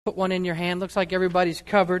Put one in your hand. Looks like everybody's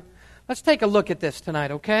covered. Let's take a look at this tonight,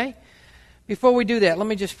 okay? Before we do that, let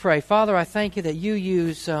me just pray. Father, I thank you that you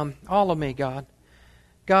use all of me, God.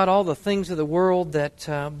 God, all the things of the world that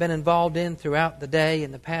I've been involved in throughout the day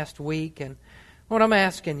and the past week. And Lord, I'm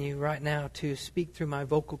asking you right now to speak through my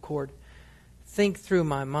vocal cord. Think through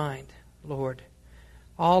my mind, Lord.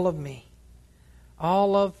 All of me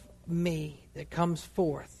that comes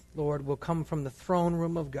forth, Lord, will come from the throne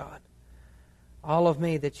room of God. All of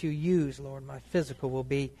me that you use, Lord, my physical, will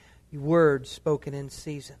be words spoken in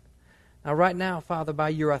season. Now, right now, Father, by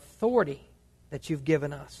your authority that you've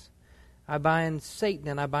given us, I bind Satan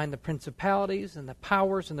and I bind the principalities and the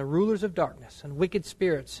powers and the rulers of darkness and wicked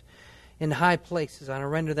spirits in high places. And I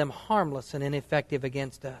render them harmless and ineffective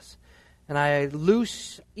against us. And I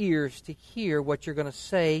loose ears to hear what you're going to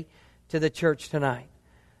say to the church tonight.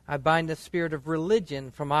 I bind the spirit of religion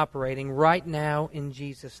from operating right now in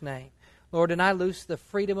Jesus' name. Lord, and I loose the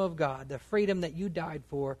freedom of God, the freedom that you died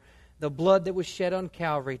for, the blood that was shed on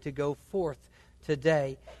Calvary to go forth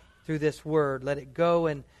today through this word. Let it go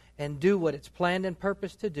and do what it's planned and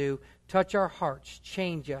purposed to do. Touch our hearts,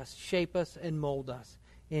 change us, shape us, and mold us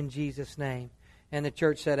in Jesus' name. And the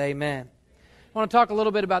church said amen. I want to talk a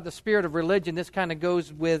little bit about the spirit of religion. This kind of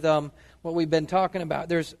goes with what we've been talking about.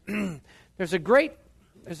 There's a great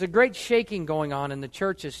shaking going on in the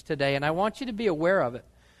churches today, and I want you to be aware of it.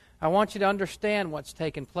 I want you to understand what's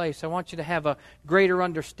taken place. I want you to have a greater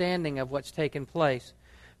understanding of what's taken place.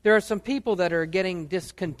 There are some people that are getting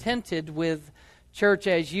discontented with church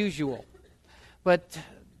as usual. But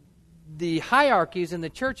the hierarchies in the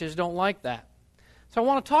churches don't like that. So I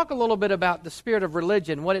want to talk a little bit about the spirit of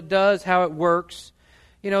religion, what it does, how it works.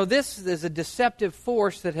 You know, this is a deceptive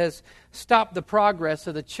force that has stopped the progress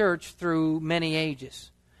of the church through many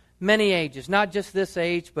ages. Many ages. Not just this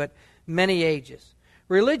age, but many ages.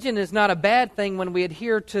 Religion is not a bad thing when we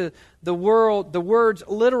adhere to the word's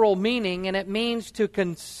literal meaning, and it means to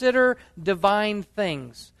consider divine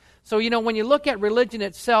things. So, you know, when you look at religion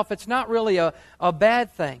itself, it's not really a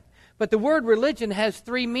bad thing. But the word religion has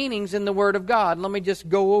three meanings in the Word of God. Let me just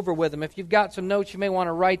go over with them. If you've got some notes, you may want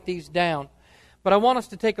to write these down. But I want us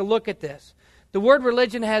to take a look at this. The word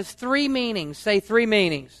religion has three meanings. Say three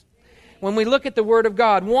meanings. When we look at the Word of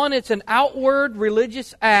God, one, it's an outward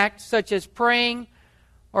religious act such as praying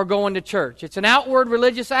or going to church. It's an outward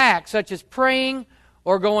religious act, such as praying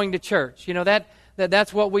or going to church. You know,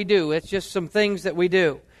 that's what we do. It's just some things that we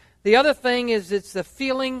do. The other thing is it's the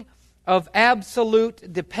feeling of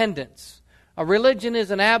absolute dependence. A religion is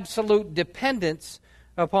an absolute dependence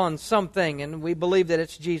upon something, and we believe that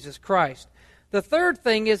it's Jesus Christ. The third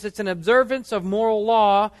thing is it's an observance of moral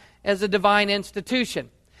law as a divine institution.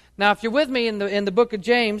 Now, if you're with me in the book of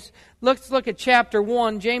James, let's look at chapter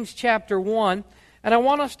 1, James chapter 1. And I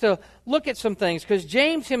want us to look at some things, because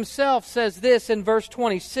James himself says this in verse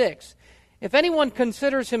 26. If anyone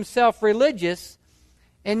considers himself religious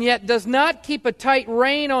and yet does not keep a tight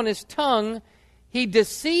rein on his tongue, he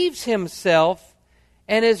deceives himself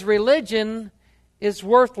and his religion is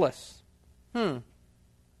worthless.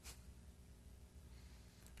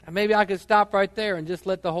 Maybe I could stop right there and just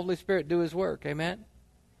let the Holy Spirit do His work. Amen?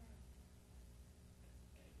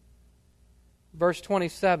 Verse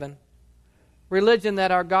 27. Religion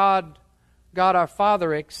that our God our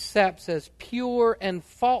Father accepts as pure and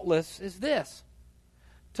faultless is this: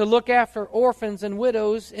 to look after orphans and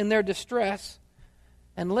widows in their distress,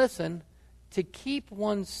 and listen, to keep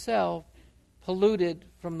oneself polluted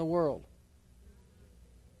from the world.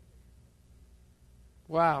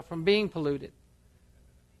 Wow, from being polluted.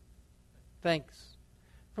 Thanks.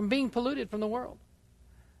 From being polluted from the world.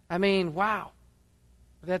 I mean, wow.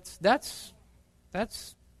 That's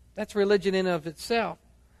religion in and of itself.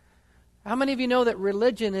 How many of you know that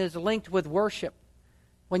religion is linked with worship?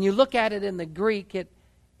 When you look at it in the Greek,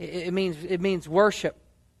 it means worship.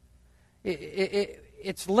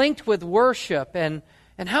 It's linked with worship. And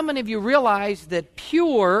how many of you realize that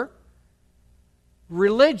pure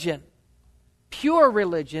religion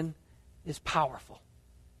is powerful?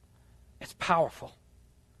 It's powerful.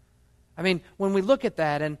 I mean, when we look at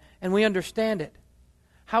that and we understand it.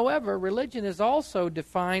 However, religion is also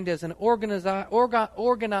defined as an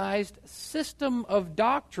organized system of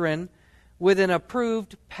doctrine with an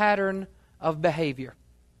approved pattern of behavior.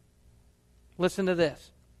 Listen to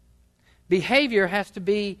this. Behavior has to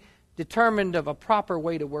be determined of a proper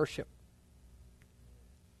way to worship.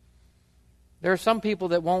 There are some people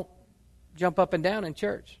that won't jump up and down in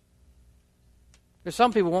church. There's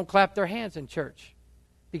some people who won't clap their hands in church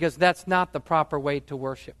because that's not the proper way to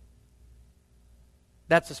worship.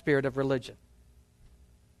 That's the spirit of religion.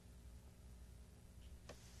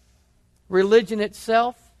 Religion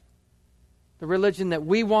itself the religion that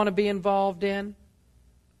we want to be involved in,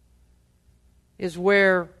 is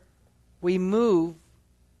where we move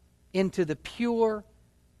into the pure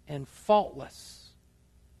and faultless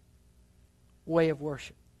way of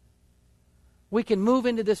worship. We can move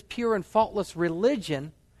into this pure and faultless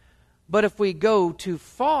religion, but if we go too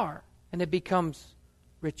far and it becomes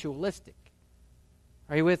ritualistic.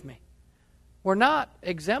 Are you with me? We're not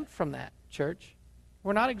exempt from that, church.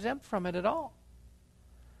 We're not exempt from it at all.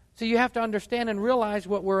 So you have to understand and realize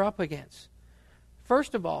what we're up against.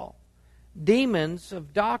 First of all, demons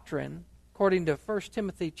of doctrine, according to 1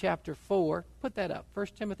 Timothy chapter 4. Put that up, 1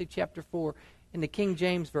 Timothy chapter 4 in the King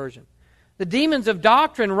James Version. The demons of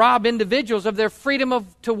doctrine rob individuals of their freedom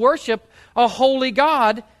to worship a holy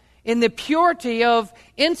God in the purity of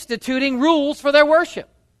instituting rules for their worship.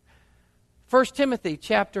 1 Timothy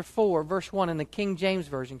chapter 4, verse 1 in the King James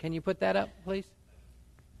Version. Can you put that up, please?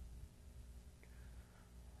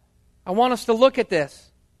 I want us to look at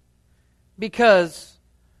this because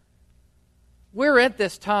we're at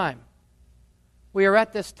this time. We are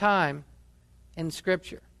at this time in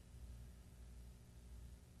Scripture.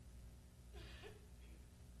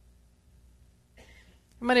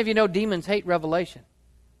 How many of you know demons hate revelation?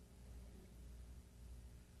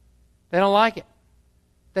 They don't like it.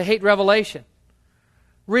 They hate revelation.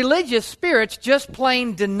 Religious spirits just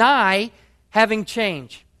plain deny having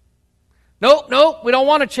change. Nope, we don't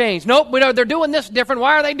want to change. Nope, they're doing this different.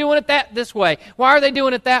 Why are they doing it this way? Why are they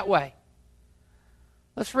doing it that way?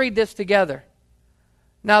 Let's read this together.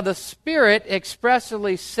 Now the Spirit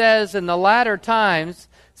expressly says in the latter times,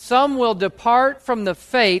 some will depart from the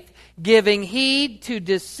faith, giving heed to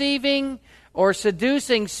deceiving or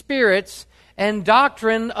seducing spirits and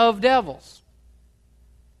doctrine of devils.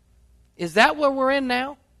 Is that where we're in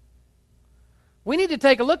now? We need to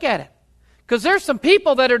take a look at it. Because there's some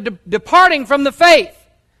people that are departing from the faith.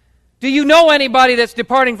 Do you know anybody that's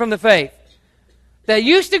departing from the faith? They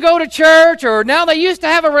used to go to church, or now they used to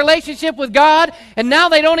have a relationship with God, and now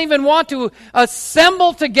they don't even want to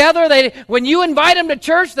assemble together. When you invite them to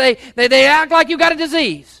church, they act like you got a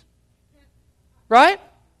disease. Right?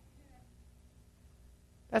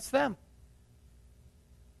 That's them.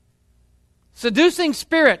 Seducing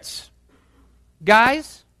spirits.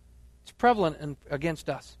 Guys, it's prevalent against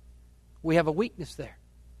us. We have a weakness there.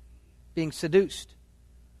 Being seduced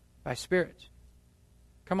by spirits.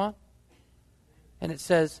 Come on. And it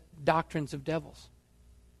says doctrines of devils.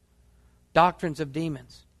 Doctrines of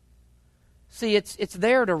demons. See, it's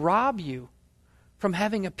there to rob you from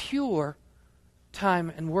having a pure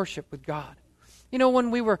time and worship with God. You know,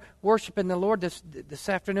 when we were worshiping the Lord this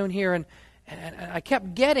afternoon here, and I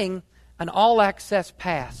kept getting an all-access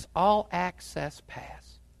pass. All-access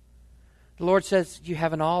pass. The Lord says, you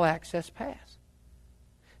have an all-access pass.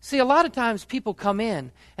 See, a lot of times people come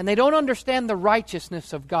in and they don't understand the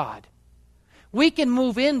righteousness of God. We can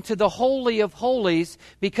move into the Holy of Holies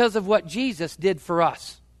because of what Jesus did for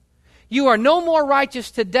us. You are no more righteous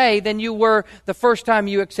today than you were the first time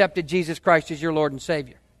you accepted Jesus Christ as your Lord and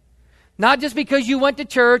Savior. Not just because you went to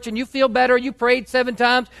church and you feel better, you prayed 7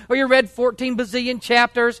 times, or you read 14 bazillion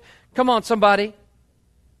chapters. Come on, somebody.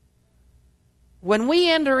 When we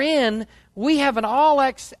enter in, we have an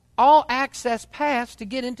all-access pass to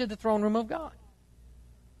get into the throne room of God.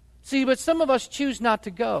 See, but some of us choose not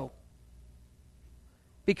to go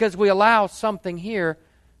because we allow something here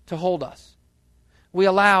to hold us. We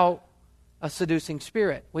allow a seducing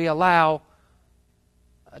spirit. We allow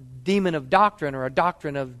a demon of doctrine or a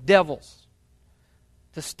doctrine of devils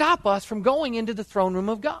to stop us from going into the throne room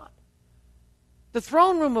of God. The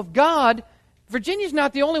throne room of God, Virginia's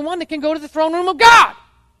not the only one that can go to the throne room of God.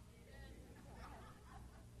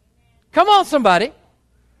 Come on, somebody.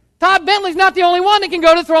 Todd Bentley's not the only one that can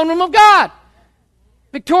go to the throne room of God.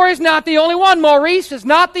 Victoria's not the only one. Maurice is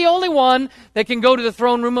not the only one that can go to the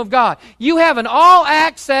throne room of God. You have an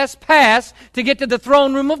all-access pass to get to the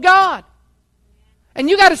throne room of God. And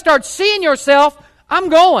you got to start seeing yourself, I'm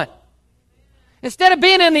going. Instead of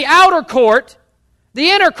being in the outer court, the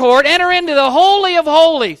inner court, enter into the Holy of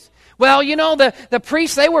Holies. Well, you know, the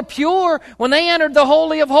priests, they were pure when they entered the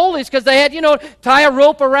Holy of Holies because they had, tie a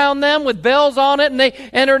rope around them with bells on it and they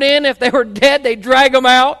entered in. If they were dead, they'd drag them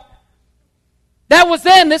out. That was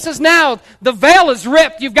then. This is now. The veil is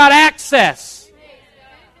ripped. You've got access.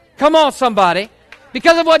 Come on, somebody.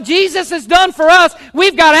 Because of what Jesus has done for us,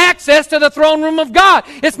 we've got access to the throne room of God.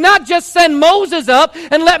 It's not just send Moses up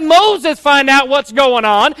and let Moses find out what's going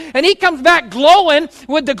on, and he comes back glowing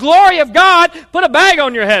with the glory of God. Put a bag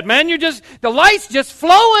on your head, man. The light's just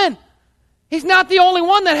flowing. He's not the only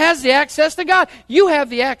one that has the access to God. You have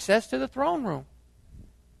the access to the throne room.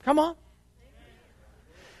 Come on.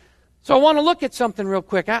 So I want to look at something real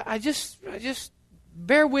quick. I just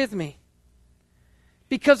bear with me.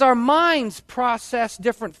 Because our minds process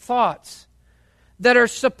different thoughts that are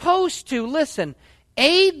supposed to, listen,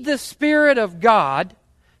 aid the Spirit of God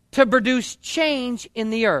to produce change in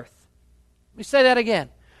the earth. Let me say that again.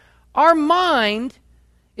 Our mind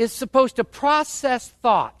is supposed to process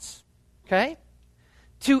thoughts, okay,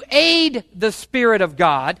 to aid the Spirit of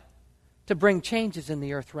God to bring changes in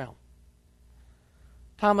the earth realm.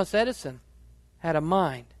 Thomas Edison had a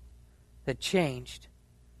mind that changed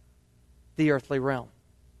the earthly realm.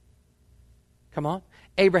 Come on.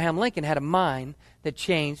 Abraham Lincoln had a mind that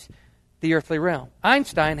changed the earthly realm.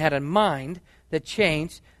 Einstein had a mind that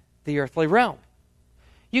changed the earthly realm.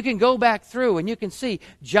 You can go back through and you can see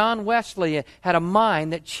John Wesley had a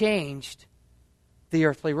mind that changed the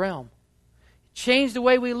earthly realm. Changed the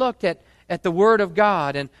way we looked at the Word of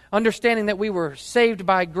God and understanding that we were saved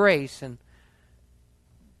by grace and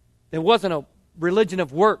there wasn't a religion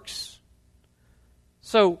of works.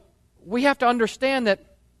 So we have to understand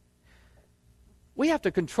that we have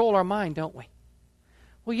to control our mind, don't we?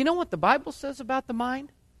 Well, you know what the Bible says about the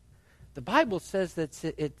mind? The Bible says that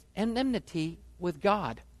it's enmity with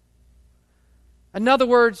God. In other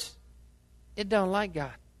words, it don't like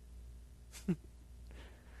God.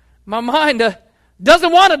 My mind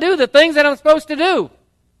doesn't want to do the things that I'm supposed to do.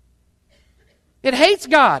 It hates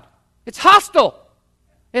God. It's hostile.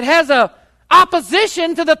 It has a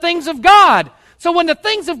opposition to the things of God. So when the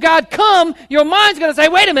things of God come, your mind's going to say,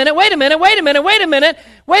 wait a minute,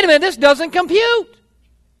 this doesn't compute.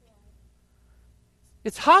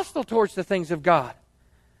 It's hostile towards the things of God.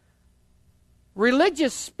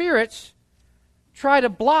 Religious spirits try to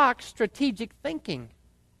block strategic thinking.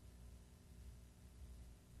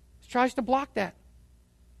 It tries to block that.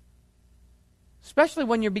 Especially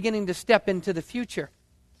when you're beginning to step into the future.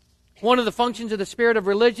 One of the functions of the spirit of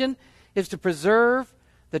religion is to preserve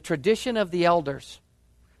the tradition of the elders.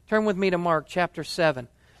 Turn with me to Mark chapter 7.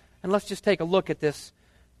 And let's just take a look at this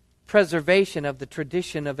preservation of the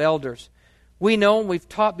tradition of elders. We know, and we've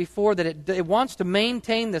taught before, that it wants to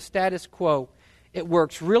maintain the status quo. It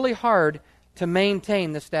works really hard to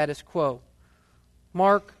maintain the status quo.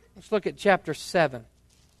 Mark, let's look at chapter 7.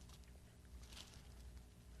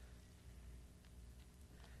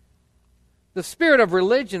 The spirit of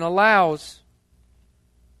religion allows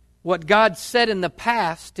what God said in the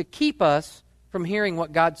past to keep us from hearing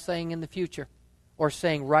what God's saying in the future or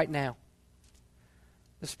saying right now.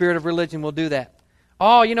 The spirit of religion will do that.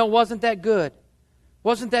 Oh, wasn't that good?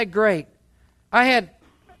 Wasn't that great? I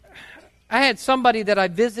had somebody that I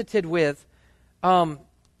visited with, and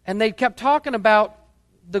they kept talking about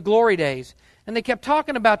the glory days, and they kept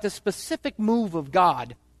talking about the specific move of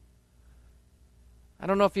God. I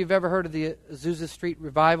don't know if you've ever heard of the Azusa Street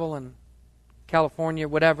Revival in California,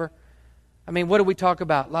 whatever. I mean, what do we talk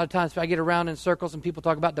about? A lot of times I get around in circles and people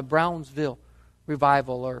talk about the Brownsville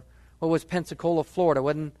Revival or what was Pensacola,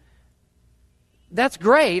 Florida. That's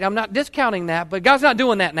great. I'm not discounting that, but God's not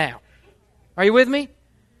doing that now. Are you with me?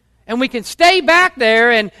 And we can stay back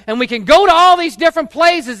there and we can go to all these different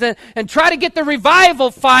places and try to get the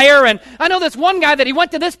revival fire. And I know this one guy that he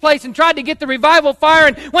went to this place and tried to get the revival fire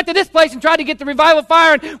and went to this place and tried to get the revival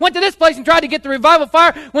fire and went to this place and tried to get the revival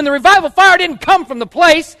fire. When the revival fire didn't come from the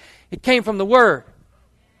place, it came from the Word.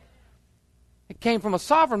 It came from a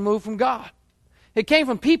sovereign move from God. It came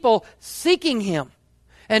from people seeking Him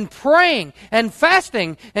and praying and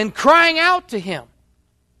fasting and crying out to Him.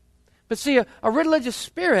 But see, a religious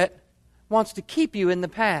spirit wants to keep you in the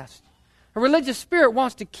past. A religious spirit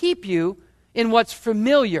wants to keep you in what's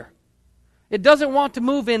familiar. It doesn't want to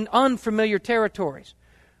move in unfamiliar territories.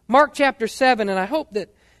 Mark chapter 7, and I hope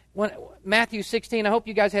that Matthew 16, I hope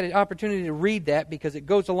you guys had an opportunity to read that because it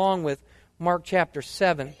goes along with Mark chapter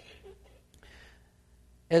 7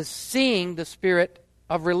 as seeing the spirit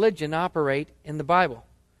of religion operate in the Bible.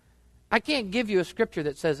 I can't give you a scripture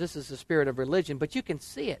that says this is the spirit of religion, but you can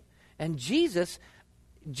see it. And Jesus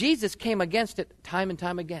came against it time and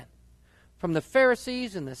time again. From the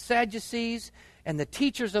Pharisees and the Sadducees and the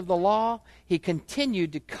teachers of the law, He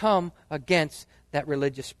continued to come against that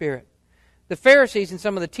religious spirit. The Pharisees and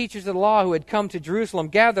some of the teachers of the law who had come to Jerusalem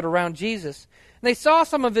gathered around Jesus. And they saw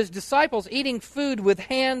some of His disciples eating food with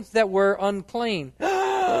hands that were unclean.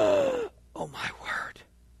 Oh my word.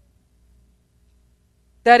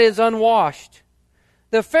 That is unwashed.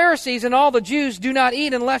 The Pharisees and all the Jews do not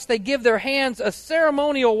eat unless they give their hands a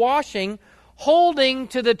ceremonial washing, holding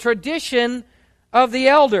to the tradition of the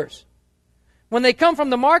elders. When they come from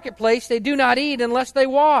the marketplace, they do not eat unless they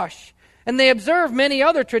wash. And they observe many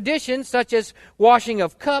other traditions, such as washing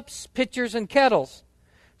of cups, pitchers, and kettles.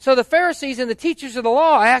 So the Pharisees and the teachers of the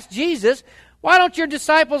law asked Jesus, why don't your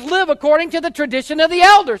disciples live according to the tradition of the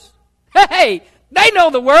elders? Hey, they know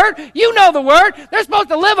the Word. You know the Word. They're supposed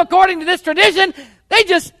to live according to this tradition. They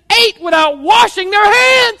just ate without washing their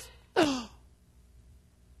hands.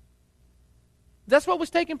 That's what was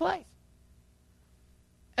taking place.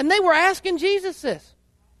 And they were asking Jesus this.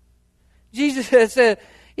 Jesus said,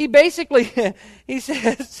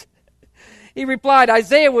 he replied,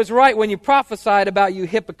 Isaiah was right when you prophesied about you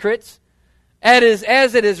hypocrites.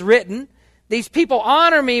 As it is written, these people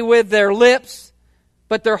honor me with their lips,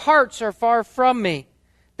 but their hearts are far from me.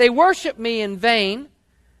 They worship me in vain.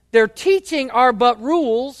 Their teaching are but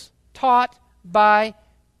rules taught by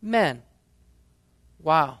men.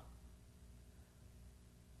 Wow.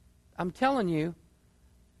 I'm telling you,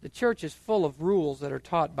 the church is full of rules that are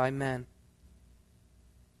taught by men.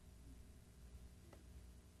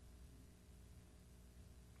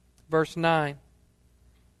 Verse 9.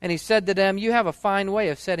 And he said to them, you have a fine way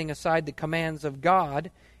of setting aside the commands of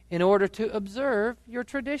God in order to observe your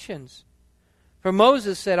traditions. For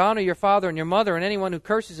Moses said, honor your father and your mother, and anyone who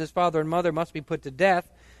curses his father and mother must be put to death.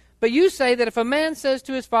 But you say that if a man says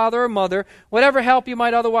to his father or mother, whatever help you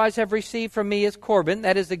might otherwise have received from me is Corban,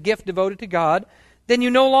 that is a gift devoted to God, then you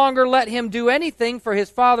no longer let him do anything for his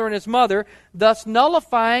father and his mother, thus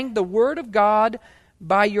nullifying the word of God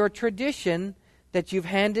by your tradition that you've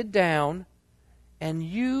handed down, and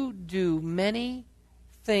you do many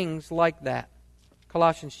things like that.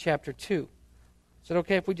 Colossians chapter 2. Is it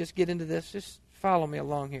okay if we just get into this? Just follow me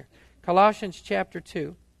along here. Colossians chapter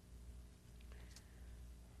 2.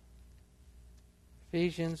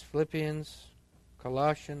 Ephesians, Philippians,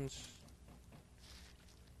 Colossians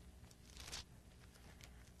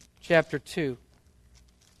chapter 2.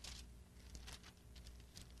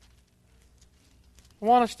 I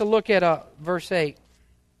want us to look at verse 8.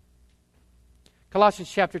 Colossians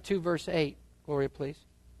chapter 2, verse 8. Gloria, please.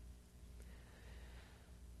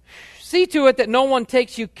 See to it that no one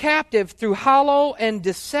takes you captive through hollow and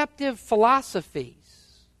deceptive philosophy,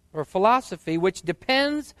 which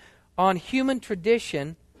depends on human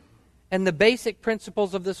tradition and the basic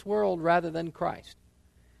principles of this world rather than Christ.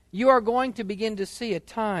 You are going to begin to see a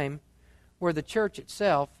time where the church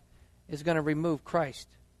itself is going to remove Christ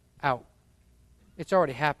out. It's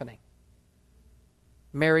already happening.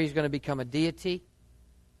 Mary's going to become a deity,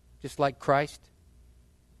 just like Christ.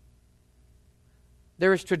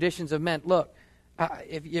 There is traditions of men. Look,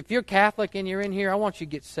 if you're Catholic and you're in here, I want you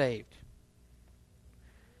to get saved.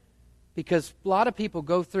 Because a lot of people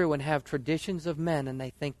go through and have traditions of men and they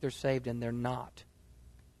think they're saved and they're not.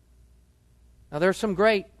 Now there's some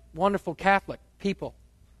great, wonderful Catholic people.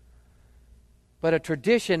 But a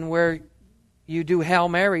tradition where you do Hail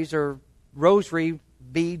Marys or rosary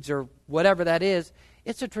beads or whatever that is,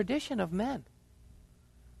 it's a tradition of men.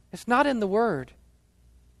 It's not in the Word.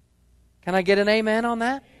 Can I get an amen on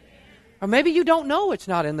that? Or maybe you don't know it's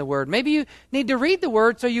not in the Word. Maybe you need to read the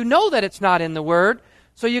Word so you know that it's not in the Word.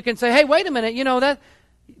 So you can say, hey, wait a minute,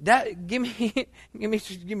 that give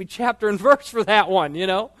me chapter and verse for that one,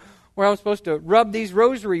 where I'm supposed to rub these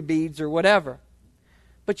rosary beads or whatever.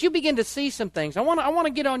 But you begin to see some things. I want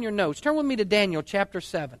to get on your notes. Turn with me to Daniel chapter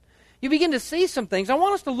 7. You begin to see some things. I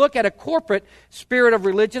want us to look at a corporate spirit of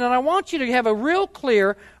religion, and I want you to have a real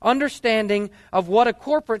clear understanding of what a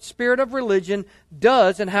corporate spirit of religion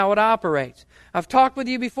does and how it operates. I've talked with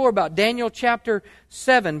you before about Daniel chapter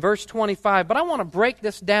 7, verse 25, but I want to break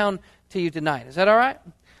this down to you tonight. Is that all right?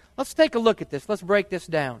 Let's take a look at this. Let's break this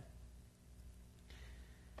down.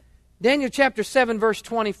 Daniel chapter 7, verse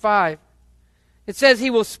 25. It says, he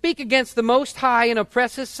will speak against the Most High and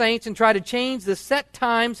oppress his saints and try to change the set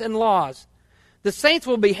times and laws. The saints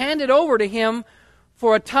will be handed over to him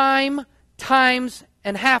for a time, times,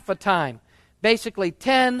 and half a time. Basically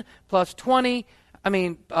 10 plus 20,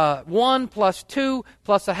 1 plus 2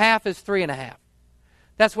 plus a half is 3.5.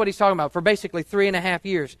 That's what he's talking about, for basically 3.5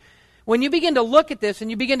 years. When you begin to look at this and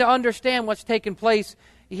you begin to understand what's taking place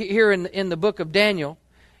here in the book of Daniel,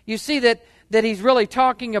 you see that he's really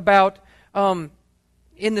talking about...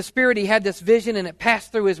 in the Spirit, he had this vision and it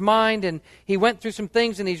passed through his mind and he went through some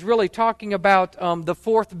things and he's really talking about the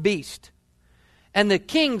fourth beast. And the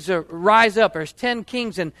kings rise up. There's 10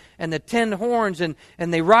 kings and the 10 horns and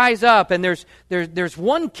they rise up. And there's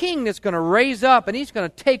one king that's going to raise up and he's going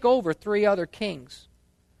to take over 3 other kings.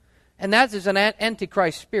 And that is an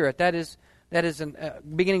Antichrist spirit. That is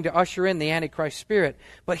beginning to usher in the Antichrist spirit.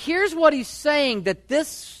 But here's what he's saying that this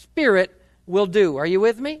spirit will do. Are you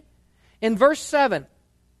with me? In verse 7,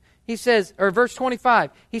 he says, or verse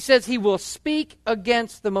 25, he says he will speak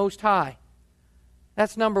against the Most High.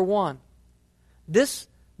 That's number one.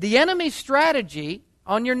 The enemy's strategy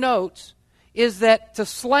on your notes is that to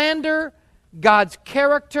slander God's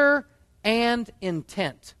character and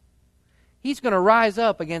intent. He's going to rise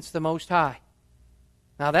up against the Most High.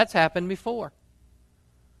 Now that's happened before.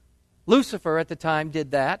 Lucifer at the time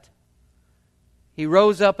did that. He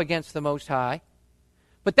rose up against the Most High.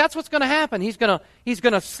 But that's what's going to happen. He's going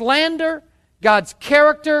to slander God's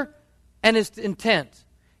character and His intent.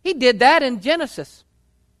 He did that in Genesis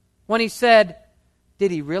when He said,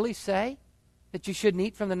 did He really say that you shouldn't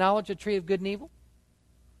eat from the knowledge of the tree of good and evil?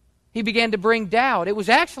 He began to bring doubt. It was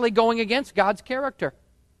actually going against God's character.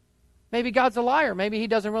 Maybe God's a liar. Maybe He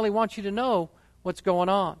doesn't really want you to know what's going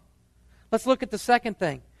on. Let's look at the second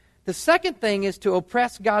thing. The second thing is to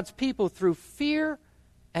oppress God's people through fear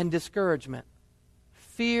and discouragement.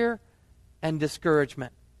 Fear and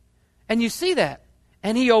discouragement. And you see that.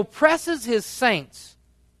 And He oppresses His saints.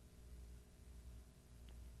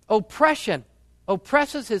 Oppression.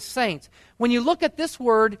 Oppresses His saints. When you look at this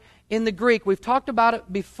word in the Greek, we've talked about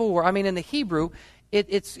it before. I mean, in the Hebrew,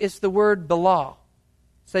 it's the word balah.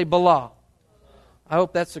 Say balah. I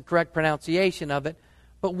hope that's the correct pronunciation of it.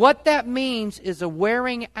 But what that means is a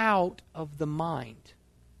wearing out of the mind.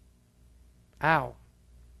 Ow.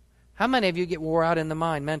 How many of you get wore out in the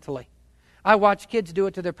mind mentally? I watch kids do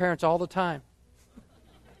it to their parents all the time.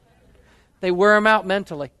 They wear them out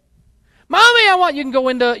mentally. Mommy, you can go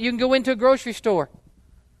into a grocery store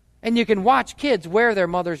and you can watch kids wear their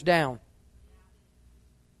mothers down.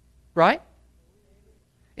 Right?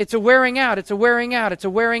 It's a wearing out, it's a wearing out, it's a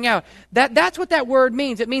wearing out. That's what that word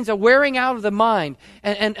means. It means a wearing out of the mind.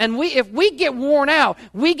 And if we get worn out,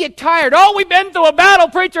 we get tired. Oh, we've been through a battle,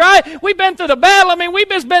 preacher. We've been through the battle. I mean, we've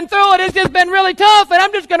just been through it. It's just been really tough, and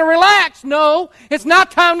I'm just going to relax. No, it's not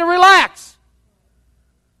time to relax.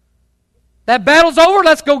 That battle's over.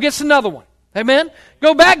 Let's go get another one. Amen?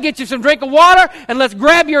 Go back, get you some drink of water, and let's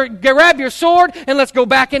grab your sword, and let's go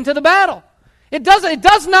back into the battle. It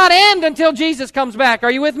does not end until Jesus comes back.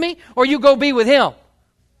 Are you with me? Or you go be with Him.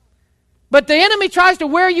 But the enemy tries to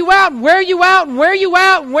wear you out and wear you out and wear you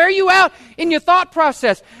out and wear you out in your thought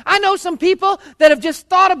process. I know some people that have just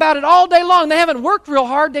thought about it all day long. They haven't worked real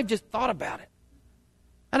hard. They've just thought about it.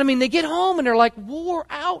 And I mean, they get home and they're like wore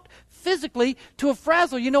out physically to a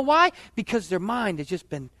frazzle. You know why? Because their mind has just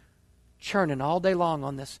been churning all day long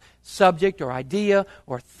on this subject or idea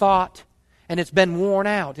or thought. And it's been worn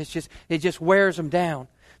out. It just wears them down.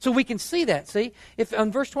 So we can see that, see? If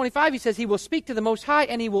on verse 25 He says He will speak to the Most High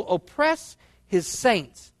and He will oppress His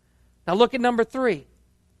saints. Now look at number 3.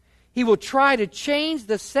 He will try to change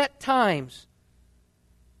the set times.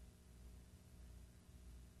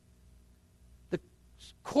 The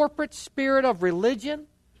corporate spirit of religion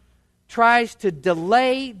tries to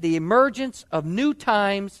delay the emergence of new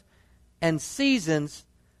times and seasons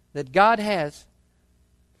that God has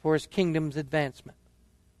for His kingdom's advancement.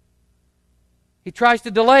 He tries to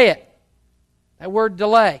delay it. That word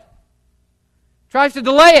delay. Tries to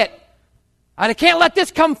delay it. I can't let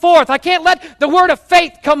this come forth. I can't let the word of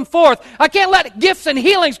faith come forth. I can't let gifts and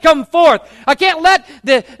healings come forth. I can't let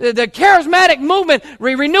the charismatic movement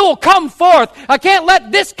renewal come forth. I can't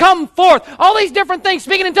let this come forth. All these different things,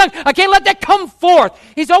 speaking in tongues, I can't let that come forth.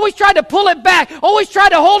 He's always tried to pull it back, always tried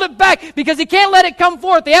to hold it back because he can't let it come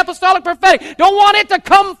forth. The apostolic prophetic don't want it to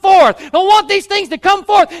come forth. Don't want these things to come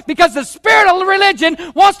forth because the spirit of religion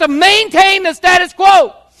wants to maintain the status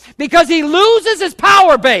quo because he loses his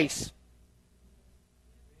power base.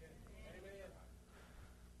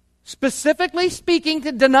 Specifically speaking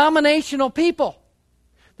to denominational people.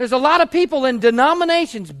 There's a lot of people in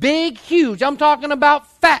denominations, big, huge. I'm talking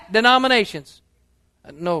about fat denominations.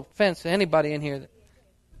 No offense to anybody in here.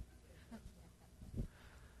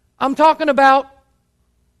 I'm talking about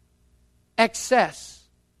excess.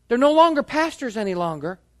 They're no longer pastors any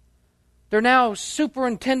longer. They're now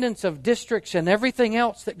superintendents of districts and everything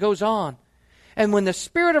else that goes on. And when the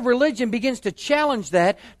spirit of religion begins to challenge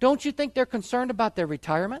that, don't you think they're concerned about their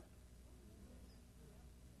retirement?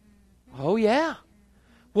 Oh, yeah.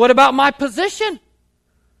 What about my position?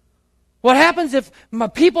 What happens if my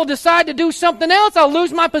people decide to do something else? I'll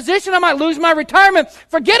lose my position. I might lose my retirement.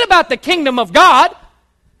 Forget about the kingdom of God.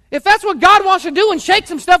 If that's what God wants to do and shake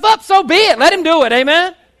some stuff up, so be it. Let Him do it.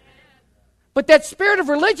 Amen? But that spirit of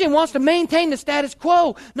religion wants to maintain the status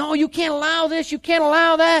quo. No, you can't allow this. You can't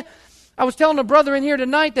allow that. I was telling a brother in here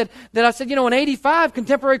tonight that I said, in 85,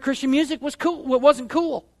 contemporary Christian music was cool. It wasn't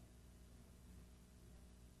cool.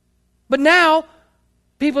 But now,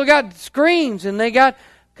 people got screens and they got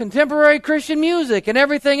contemporary Christian music and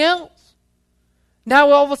everything else.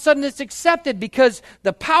 Now all of a sudden it's accepted because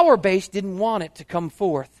the power base didn't want it to come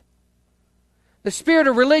forth. The spirit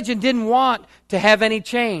of religion didn't want to have any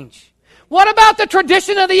change. What about the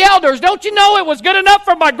tradition of the elders? Don't you know it was good enough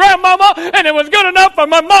for my grandmama, and it was good enough for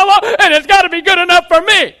my mama, and it's got to be good enough for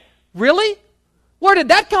me? Really? Where did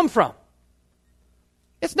that come from?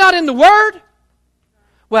 It's not in the Word.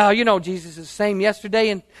 Well, you know, Jesus is the same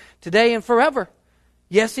yesterday and today and forever.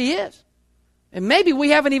 Yes, He is. And maybe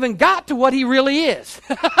we haven't even got to what He really is.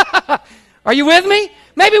 Are you with me?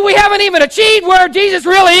 Maybe we haven't even achieved where Jesus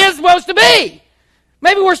really is supposed to be.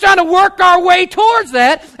 Maybe we're trying to work our way towards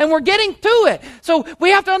that, and we're getting to it. So we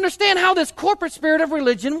have to understand how this corporate spirit of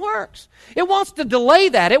religion works. It wants to delay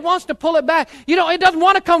that. It wants to pull it back. You know, it doesn't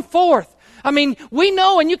want to come forth. I mean, we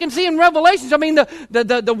know, and you can see in Revelations, I mean,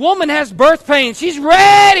 the woman has birth pains. She's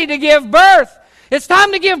ready to give birth. It's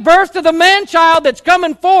time to give birth to the man-child that's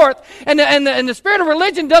coming forth, and the spirit of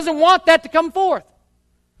religion doesn't want that to come forth.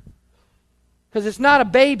 Because it's not a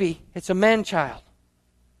baby, it's a man-child.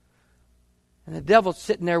 And the devil's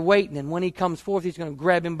sitting there waiting, and when he comes forth, he's going to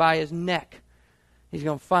grab him by his neck. He's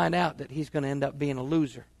going to find out that he's going to end up being a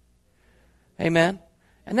loser. Amen?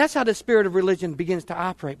 And that's how the spirit of religion begins to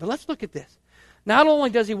operate. But let's look at this. Not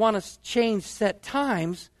only does he want to change set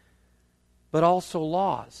times, but also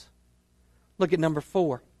laws. Look at number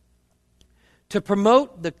 4. To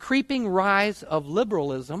promote the creeping rise of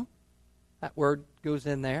liberalism, that word goes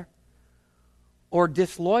in there, or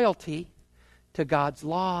disloyalty to God's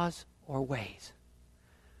laws or ways.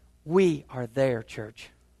 We are there, church.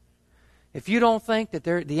 If you don't think that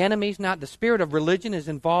the enemy's not, the spirit of religion is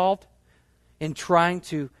involved in trying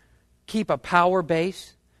to keep a power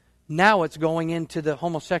base, now it's going into the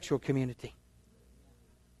homosexual community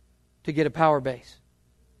to get a power base.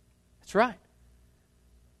 That's right.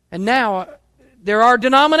 And now there are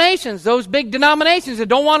denominations, those big denominations that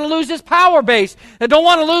don't want to lose this power base, that don't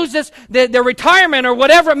want to lose this, their retirement or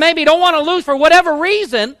whatever it may be, don't want to lose for whatever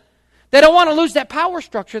reason. They don't want to lose that power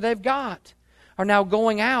structure they've got, are now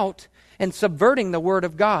going out and subverting the Word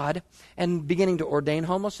of God and beginning to ordain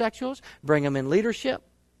homosexuals, bring them in leadership.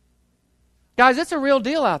 Guys, it's a real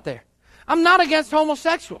deal out there. I'm not against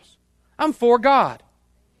homosexuals. I'm for God.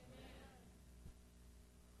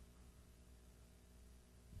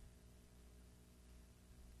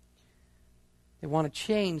 They want to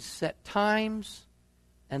change set times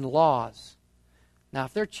and laws. Now,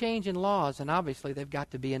 if they're changing laws, then obviously they've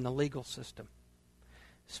got to be in the legal system.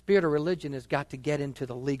 The spirit of religion has got to get into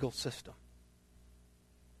the legal system.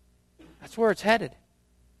 That's where it's headed.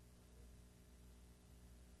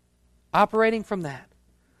 Operating from that.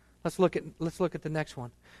 Let's look at the next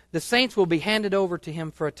one. The saints will be handed over to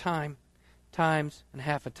him for a time, times, and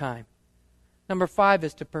half a time. Number 5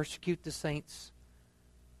 is to persecute the saints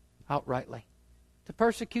outrightly. To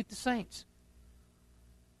persecute the saints.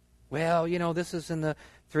 Well, you know, this is in the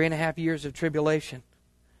 3.5 years of tribulation.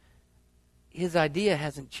 His idea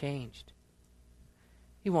hasn't changed.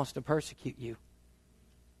 He wants to persecute you.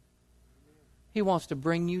 He wants to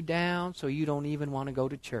bring you down so you don't even want to go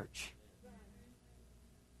to church.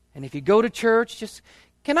 And if you go to church,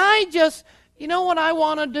 you know what I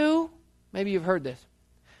want to do? Maybe you've heard this.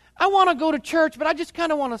 I want to go to church, but I just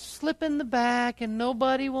kind of want to slip in the back and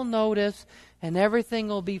nobody will notice and everything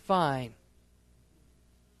will be fine.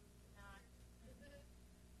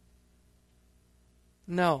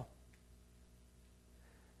 No.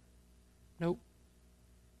 Nope.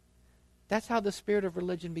 That's how the spirit of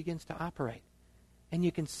religion begins to operate. And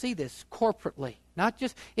you can see this corporately. Not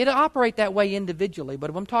just, it'll operate that way individually,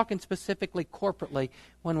 but I'm talking specifically corporately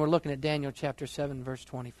when we're looking at Daniel chapter 7, verse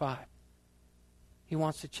 25. He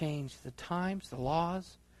wants to change the times, the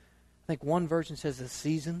laws. I think one version says the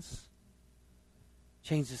seasons.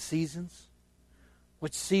 Change the seasons.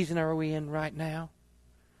 Which season are we in right now?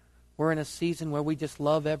 We're in a season where we just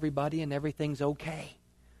love everybody and everything's okay.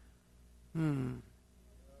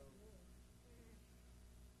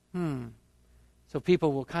 So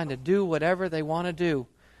people will kind of do whatever they want to do.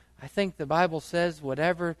 I think the Bible says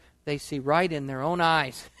whatever they see right in their own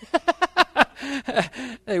eyes.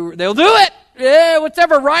 They'll do it. Yeah,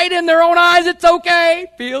 whatever right in their own eyes, it's okay.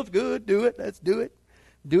 Feels good, do it. Let's do it.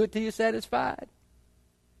 Do it till you're satisfied.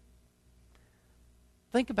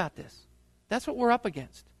 Think about this. That's what we're up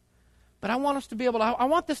against. But I want us to be able to, I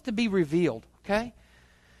want this to be revealed, okay?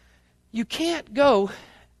 You can't go,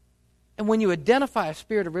 and when you identify a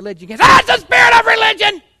spirit of religion, you can say, it's the spirit of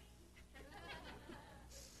religion!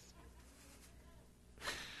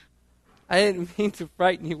 I didn't mean to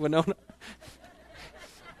frighten you, Winona.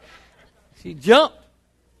 She jumped.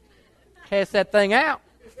 Cast that thing out.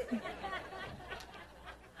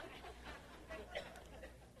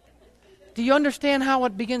 Do you understand how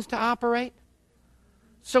it begins to operate?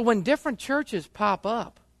 So when different churches pop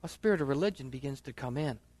up, a spirit of religion begins to come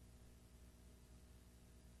in.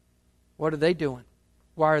 What are they doing?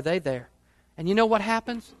 Why are they there? And you know what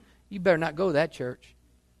happens? You better not go to that church.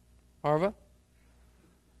 Arva?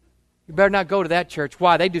 You better not go to that church.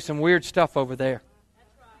 Why? They do some weird stuff over there.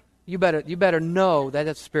 You better know that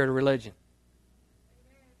that's the spirit of religion.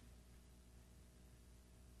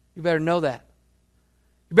 You better know that.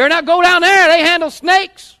 You better not go down there. They handle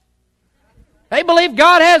snakes. They believe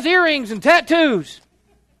God has earrings and tattoos.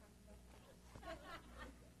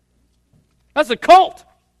 That's a cult.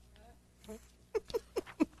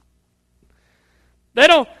 They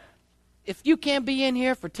don't. If you can't be in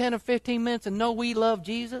here for 10 or 15 minutes and know we love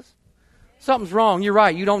Jesus, something's wrong. You're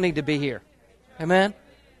right. You don't need to be here. Amen?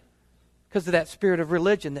 Because of that spirit of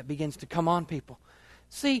religion that begins to come on people.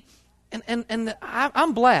 See,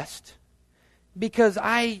 I'm blessed because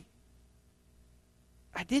I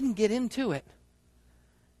didn't get into it.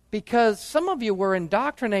 Because some of you were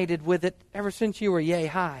indoctrinated with it ever since you were yay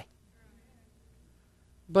high.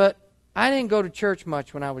 But I didn't go to church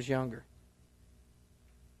much when I was younger.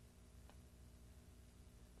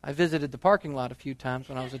 I visited the parking lot a few times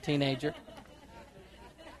when I was a teenager.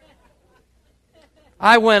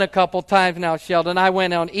 I went a couple times now, Sheldon. I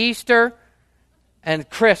went on Easter and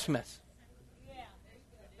Christmas.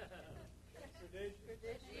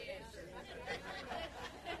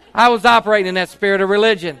 I was operating in that spirit of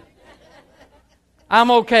religion. I'm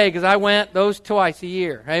okay because I went those twice a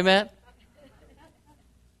year. Amen?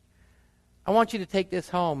 I want you to take this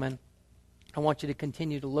home and I want you to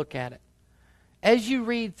continue to look at it. As you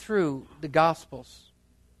read through the Gospels,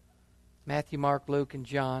 Matthew, Mark, Luke, and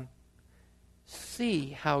John,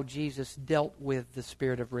 see how Jesus dealt with the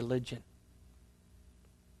spirit of religion.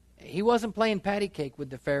 He wasn't playing patty cake with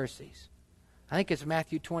the Pharisees. I think it's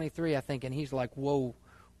Matthew 23, and he's like, whoa.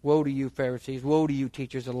 Woe to you, Pharisees. Woe to you,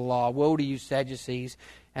 teachers of the law. Woe to you, Sadducees.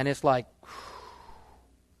 And it's like,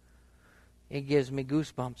 it gives me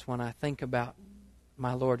goosebumps when I think about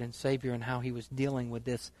my Lord and Savior and how He was dealing with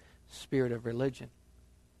this spirit of religion.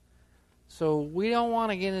 So we don't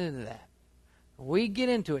want to get into that. We get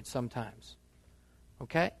into it sometimes.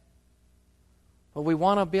 Okay? But we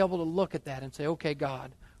want to be able to look at that and say, okay,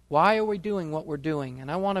 God, why are we doing what we're doing? And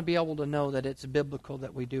I want to be able to know that it's biblical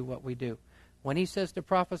that we do what we do. When He says to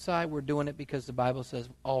prophesy, we're doing it because the Bible says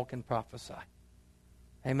all can prophesy.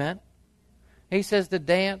 Amen? He says to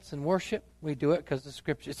dance and worship, we do it because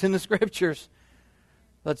it's in the Scriptures.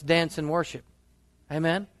 Let's dance and worship.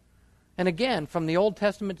 Amen? And again, from the Old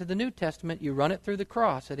Testament to the New Testament, you run it through the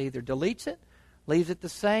cross. It either deletes it, leaves it the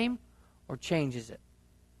same, or changes it.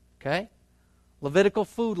 Okay? Levitical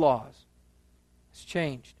food laws. It's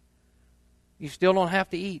changed. You still don't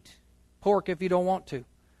have to eat pork if you don't want to.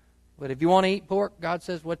 But if you want to eat pork, God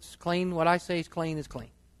says what's clean, what I say is clean.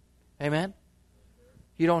 Amen?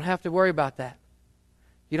 You don't have to worry about that.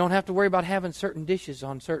 You don't have to worry about having certain dishes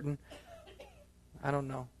on certain,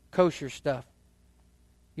 kosher stuff.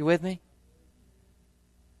 You with me?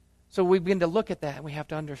 So we begin to look at that and we have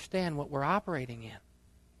to understand what we're operating in.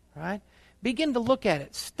 Right? Begin to look at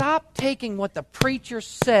it. Stop taking what the preacher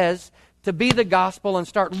says to be the gospel and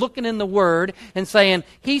start looking in the Word and saying,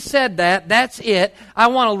 he said that, that's it. I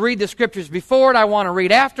want to read the Scriptures before it. I want to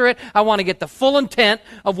read after it. I want to get the full intent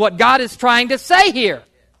of what God is trying to say here.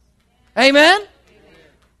 Amen?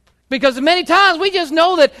 Because many times we just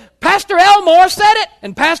know that Pastor Elmore said it,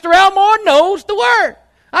 and Pastor Elmore knows the Word.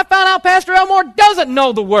 I found out Pastor Elmore doesn't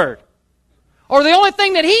know the Word. Or the only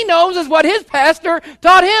thing that he knows is what his pastor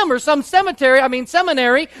taught him, or some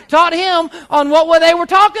seminary taught him on what they were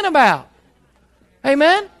talking about.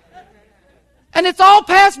 Amen? And it's all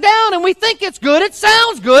passed down, and we think it's good. It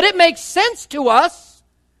sounds good. It makes sense to us.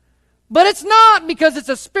 But it's not, because it's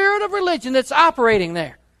a spirit of religion that's operating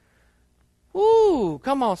there. Ooh,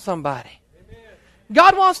 come on, somebody. Amen.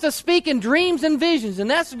 God wants to speak in dreams and visions, and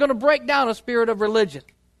that's going to break down a spirit of religion.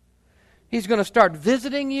 He's going to start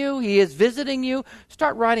visiting you. He is visiting you.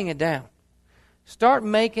 Start writing it down. Start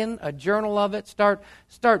making a journal of it. Start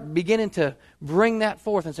beginning to bring that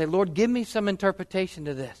forth and say, Lord, give me some interpretation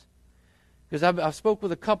to this. Because I've spoke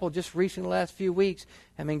with a couple just recently, the last few weeks.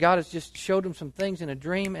 God has just showed them some things in a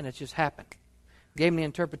dream, and it's just happened. Gave me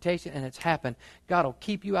interpretation, and it's happened. God will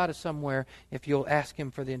keep you out of somewhere if you'll ask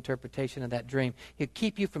Him for the interpretation of that dream. He'll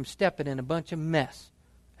keep you from stepping in a bunch of mess.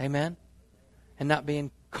 Amen? And not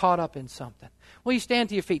being caught up in something. Will you stand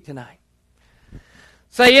to your feet tonight?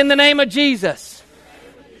 Say, in the name of Jesus,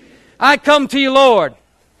 I come to you, Lord,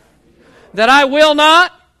 that I will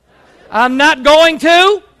not, I'm not going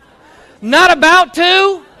to, not about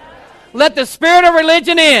to, let the spirit of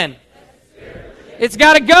religion in. It's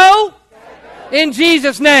got to go in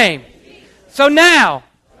Jesus' name. So now,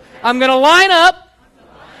 I'm going to line up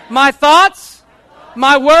my thoughts,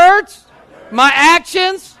 my words, my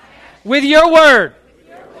actions with your word.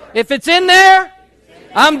 If it's in there,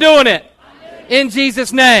 I'm doing it. In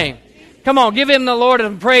Jesus' name. Come on, give him the Lord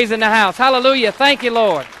and praise in the house. Hallelujah. Thank you,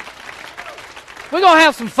 Lord. We're going to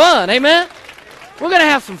have some fun. Amen? We're going to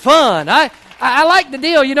have some fun. I like the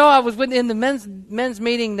deal. You know, I was in the men's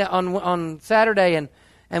meeting on Saturday,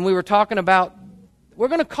 and we were talking about, we're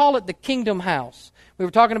going to call it the Kingdom House. We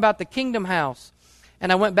were talking about the Kingdom House.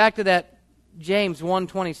 And I went back to that James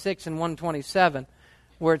 1:26 and 1:27,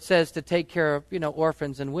 where it says to take care of,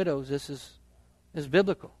 orphans and widows. This is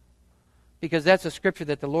biblical. Because that's a scripture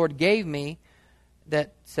that the Lord gave me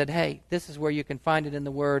that said, hey, this is where you can find it in the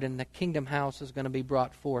Word, and the Kingdom House is going to be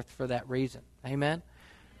brought forth for that reason. Amen?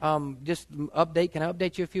 Just update. Can I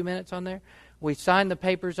update you a few minutes on there? We signed the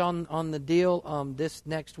papers on the deal this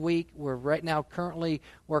next week. We're right now currently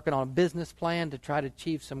working on a business plan to try to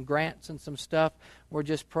achieve some grants and some stuff. We're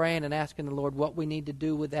just praying and asking the Lord what we need to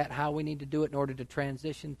do with that, how we need to do it in order to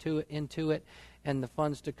transition into it, and the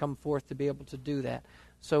funds to come forth to be able to do that.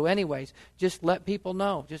 So anyways, just let people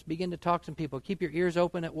know. Just begin to talk to some people. Keep your ears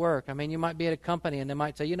open at work. I mean, you might be at a company and they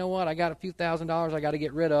might say, you know what, I got a few $1,000s I got to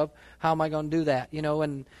get rid of. How am I going to do that?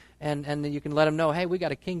 And then you can let them know, hey, we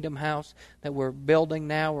got a Kingdom House that we're building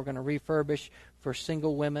now. We're going to refurbish for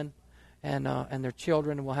single women and their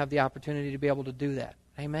children, and we'll have the opportunity to be able to do that.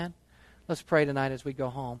 Amen? Let's pray tonight as we go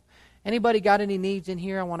home. Anybody got any needs in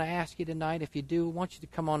here? I want to ask you tonight. If you do, I want you to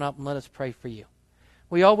come on up and let us pray for you.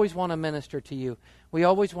 We always want to minister to you. We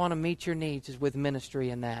always want to meet your needs with ministry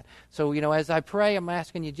in that. So, as I pray, I'm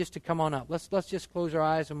asking you just to come on up. Let's just close our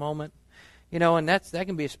eyes a moment. And that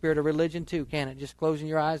can be a spirit of religion too, can't it? Just closing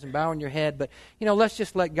your eyes and bowing your head. But, let's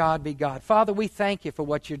just let God be God. Father, we thank you for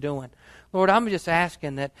what you're doing. Lord, I'm just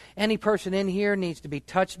asking that any person in here needs to be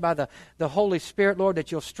touched by the Holy Spirit, Lord,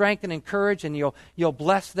 that you'll strengthen, encourage, and you'll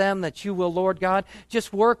bless them, that you will, Lord God,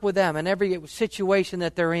 just work with them in every situation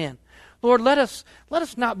that they're in. Lord, let us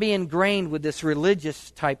not be ingrained with this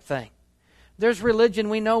religious type thing. There's religion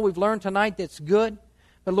we know we've learned tonight that's good.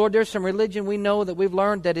 But Lord, there's some religion we know that we've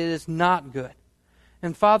learned that it is not good.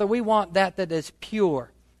 And Father, we want that is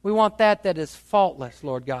pure. We want that is faultless,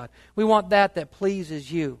 Lord God. We want that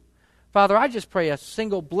pleases you. Father, I just pray a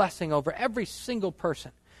single blessing over every single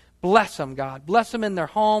person. Bless them, God. Bless them in their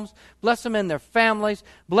homes. Bless them in their families.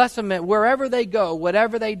 Bless them wherever they go,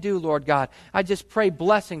 whatever they do, Lord God. I just pray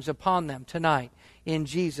blessings upon them tonight in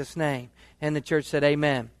Jesus' name. And the church said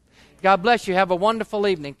amen. God bless you. Have a wonderful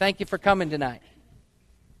evening. Thank you for coming tonight.